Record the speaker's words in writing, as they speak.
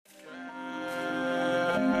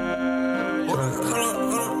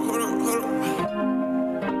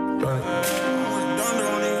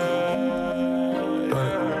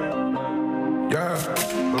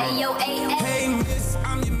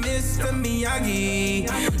Miyagi.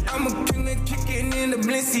 I'm a king of kicking in the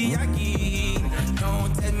Miyagi.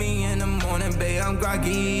 Don't tell me in the morning, babe, I'm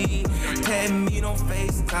groggy. Tell me don't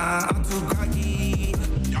FaceTime, I'm too groggy.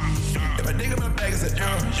 If I dig in my bag, it's an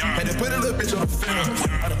M. Had to put a little bitch on the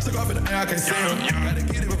film. I done took off in the air, I can't see him. Gotta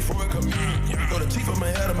get it before it come in. Go to chief on my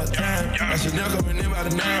head of my time. I should never coming in by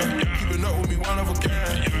the 9. Keeping up with me, one of a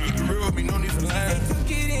kind. Keep it real with me, no need for lying.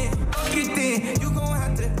 Tuck it in, tuck it in. You gon'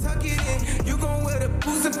 have to tuck it in. You gon' wear the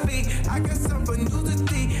boots and feet. I got something new to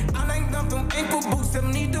see. I like them from ankle boots.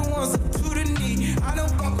 Them need the ones up to the knee. I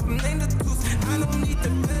don't bump them, name the goose. I don't need the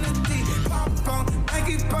penalty. Pop, pump,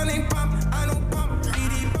 Nike, bunny, pump. I don't bump,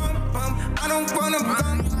 CD, bump. I don't wanna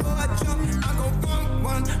bump before I jump. I go bump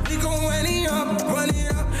one. We gon' run it up, run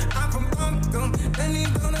it up. I'm from Bumpton. Then he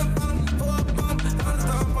gonna bump for a bump. On the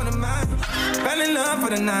top for the mind. Fell in love for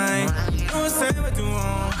the night. Don't say what you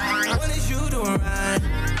want. What is you doing right?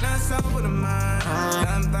 Not so for the mind.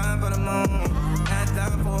 I'm fine for the moon. Not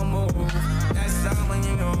time for a move. That's all when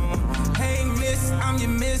you know. Hey miss, I'm your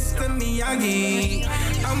Mr. Miyagi.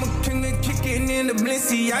 I'm a king of kicking in the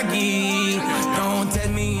Miyagi. Don't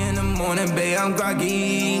tell me in the morning, babe, I'm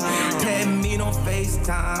groggy. Tell me don't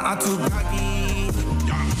FaceTime, I'm too groggy.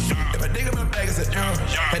 If I dig in my bag, it's an M.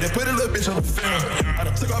 Had to put a little bitch on the film. I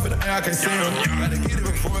done took off in the air, I can't see him. Gotta get it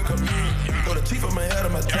before it come in. Go to chief on my head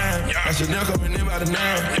of my time. I should never coming in by the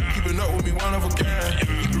 9. Keeping up with me, one of a kind. Keep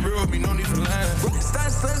it real with me, no need for lying. Rockstar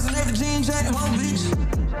slugs in every jean jacket, whole bitch.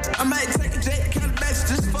 I might take a jet, count the backs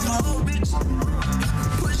just for the whole bitch.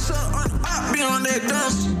 Push up on the up, be on that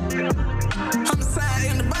dust. Homicide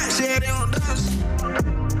in the box, yeah, they on dust.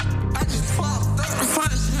 I just fucked up the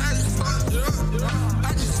function, I just fucked it up.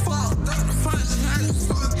 I just fucked up the function, I just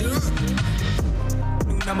fucked it up.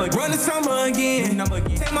 Run the summer again.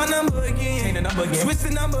 Take my number again. Switch the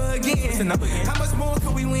number again. How much more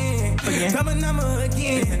could we win? Tell my number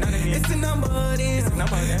again. It's the number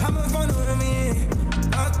then. How much fun do I mean?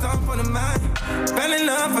 Lost off for the mind. Fell in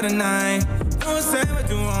love for the night. Don't say what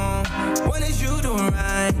you want. What is you doing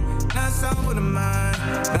right? Not so for the mind.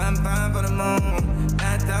 I'm fine for the moon.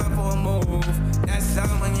 Not time for a move. That's how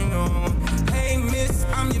when you know. Hey miss,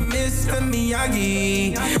 I'm your Mr.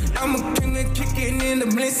 Miyagi. I'm a king of kicking in the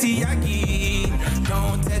Miyagi.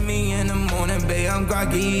 Don't tell me in the morning, babe, I'm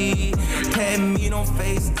groggy. Tell me don't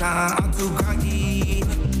FaceTime, I'm too groggy.